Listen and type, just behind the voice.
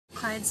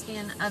Clyde's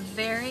being a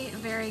very,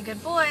 very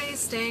good boy,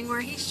 staying where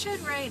he should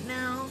right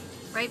now.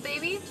 Right,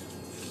 baby?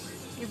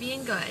 You're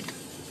being good.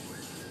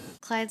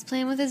 Clyde's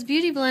playing with his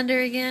beauty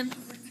blender again.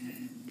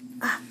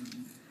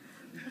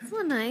 That's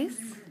not nice.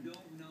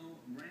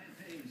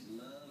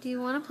 Do you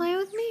want to play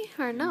with me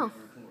or no?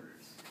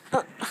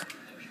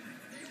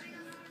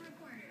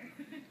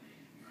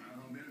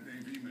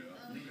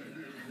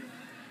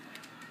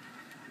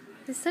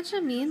 He's such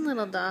a mean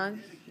little dog.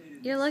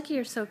 You're lucky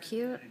you're so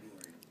cute.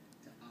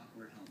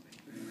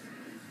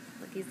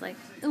 Look, he's like,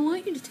 I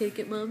want you to take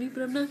it, Mommy,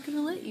 but I'm not going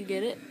to let you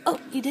get it. Oh,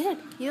 you did.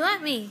 You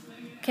let me.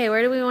 Okay,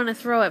 where do we want to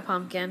throw it,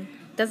 Pumpkin?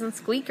 It doesn't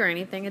squeak or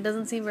anything. It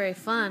doesn't seem very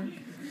fun.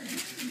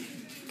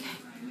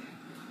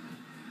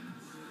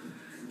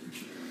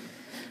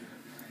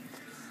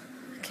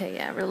 Okay,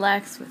 yeah,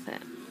 relax with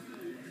it.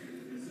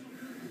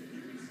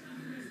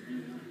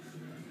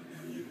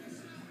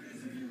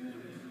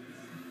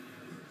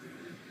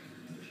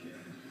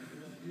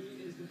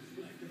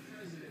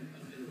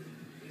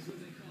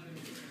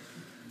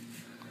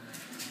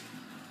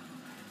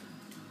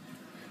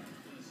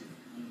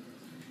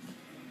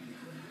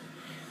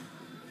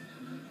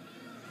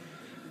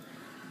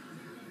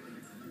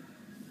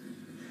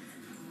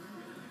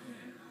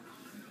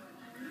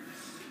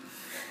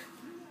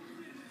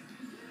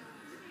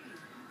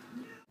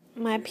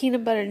 My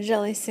peanut butter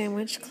jelly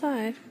sandwich,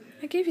 Clyde.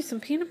 I gave you some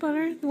peanut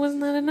butter.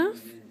 Wasn't that enough?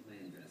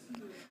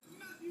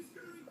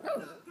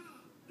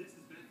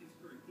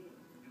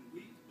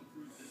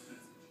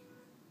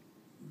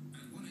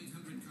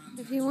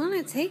 If you want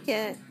to take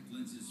it,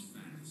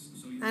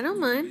 I don't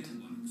mind.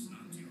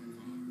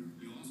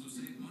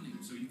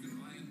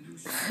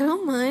 I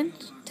don't mind.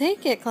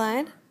 Take it,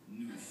 Clyde.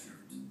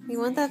 You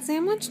want that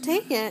sandwich?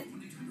 Take it.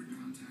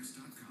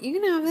 You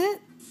can have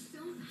it.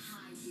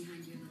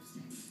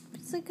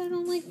 It's like I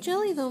don't like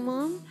jelly though,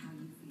 Mom.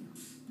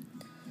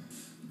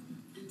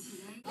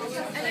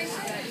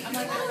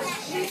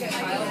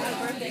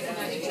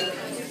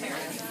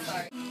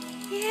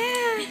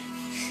 Yeah.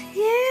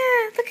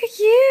 Yeah. Look at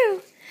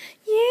you.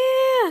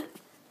 Yeah.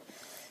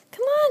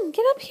 Come on,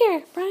 get up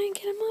here. Brian,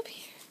 get him up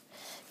here.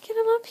 Get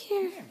him up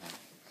here.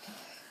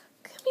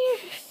 Come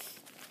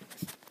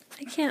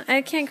here.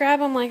 I can't grab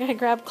him like I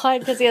grabbed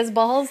Clyde because he has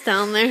balls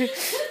down there.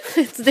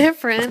 It's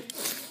different.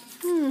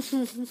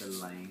 The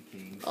Lion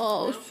King.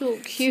 Oh, so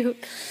cute.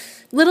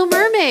 Little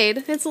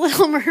Mermaid. It's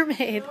Little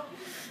Mermaid.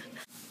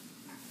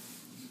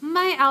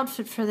 My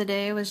outfit for the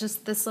day was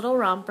just this little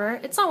romper.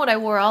 It's not what I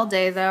wore all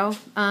day, though,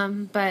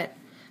 but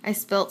I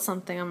spilt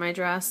something on my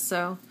dress,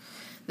 so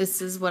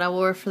this is what I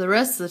wore for the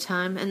rest of the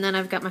time. And then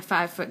I've got my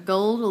 5-foot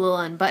gold, a little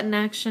unbutton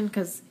action,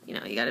 because, you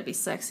know, you gotta be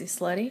sexy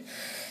slutty.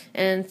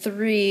 And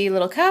 3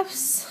 little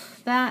cuffs.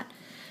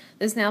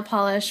 This nail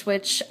polish,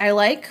 which I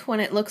like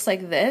when it looks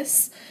like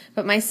this,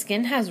 but my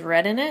skin has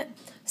red in it,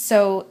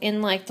 so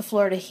in, like, the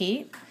Florida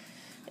heat,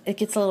 it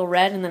gets a little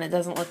red, and then it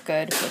doesn't look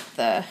good with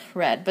the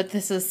red. But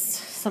this is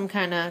some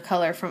kind of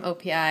color from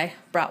OPI,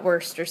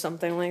 Bratwurst or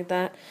something like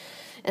that.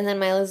 And then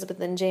my Elizabeth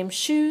and James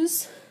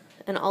shoes,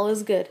 and all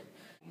is good.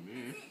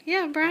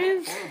 Yeah,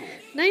 Brian.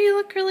 Now you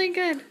look really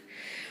good.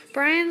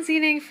 Brian's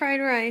eating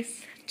fried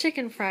rice,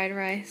 chicken fried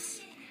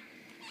rice,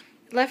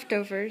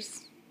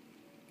 leftovers.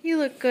 You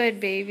look good,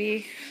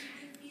 baby.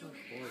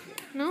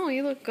 No,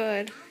 you look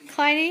good.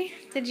 Clyde,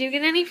 did you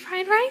get any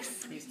fried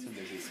rice? He's too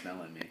busy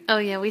smelling me. Oh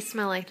yeah, we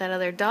smell like that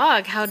other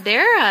dog. How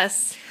dare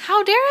us?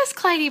 How dare us,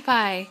 Clyde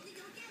Pie?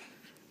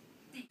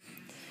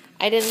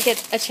 I didn't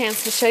get a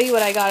chance to show you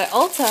what I got at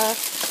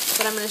Ulta,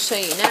 but I'm going to show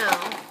you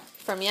now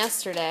from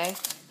yesterday.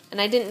 And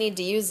I didn't need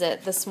to use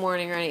it this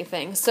morning or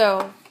anything.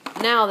 So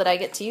now that I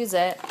get to use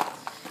it,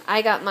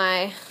 I got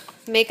my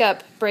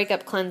makeup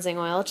breakup cleansing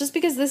oil. Just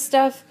because this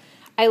stuff,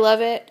 I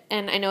love it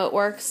and I know it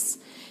works.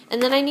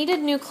 And then I needed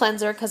new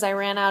cleanser because I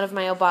ran out of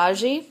my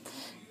Obagi.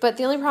 But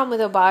the only problem with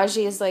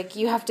Obagi is, like,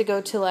 you have to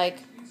go to, like,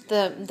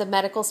 the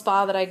medical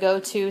spa that I go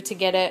to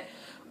get it,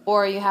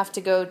 or you have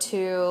to go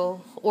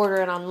to order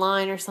it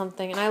online or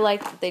something. And I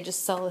like that they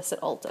just sell this at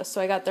Ulta. So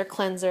I got their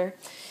cleanser.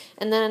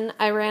 And then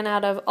I ran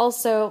out of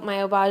also my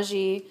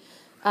Obagi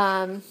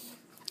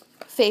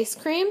face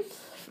cream,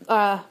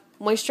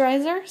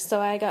 moisturizer. So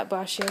I got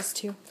Boscia's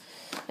too.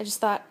 I just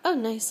thought, oh,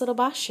 nice little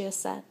Boscia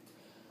set.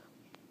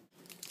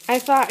 I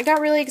got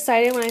really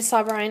excited when I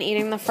saw Brian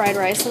eating the fried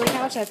rice on the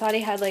couch. I thought he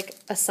had like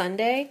a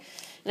sundae,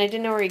 and I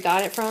didn't know where he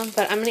got it from.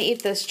 But I'm going to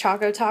eat this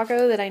Choco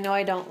Taco that I know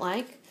I don't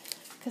like,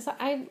 because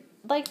I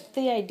like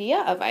the idea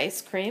of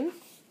ice cream.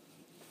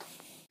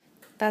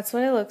 That's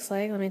what it looks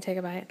like. Let me take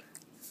a bite.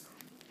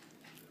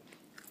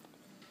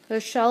 The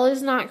shell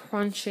is not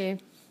crunchy,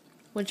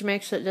 which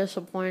makes it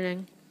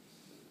disappointing.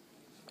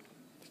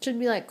 It should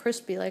be like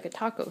crispy, like a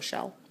taco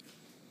shell.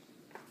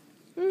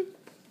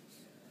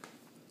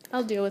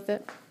 I'll deal with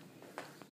it.